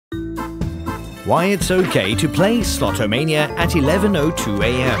Why it's okay to play Slotomania at 11:02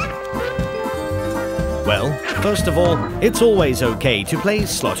 a.m. Well, first of all, it's always okay to play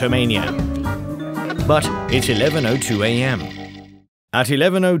Slotomania. But it's 11:02 a.m. At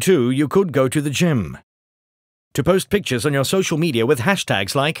 11:02 you could go to the gym. To post pictures on your social media with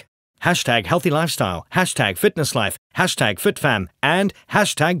hashtags like #HealthyLifestyle, #FitnessLife, #FitFam, and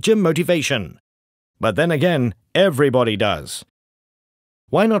 #GymMotivation. But then again, everybody does.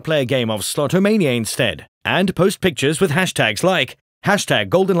 Why not play a game of Slotomania instead and post pictures with hashtags like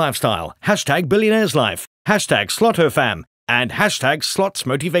 #GoldenLifestyle, #BillionairesLife, #SlottoFam, and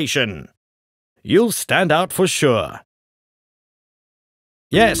 #SlotsMotivation. You'll stand out for sure.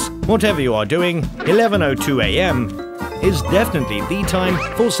 Yes, whatever you are doing, 11:02 a.m. is definitely the time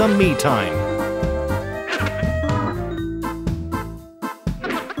for some me time.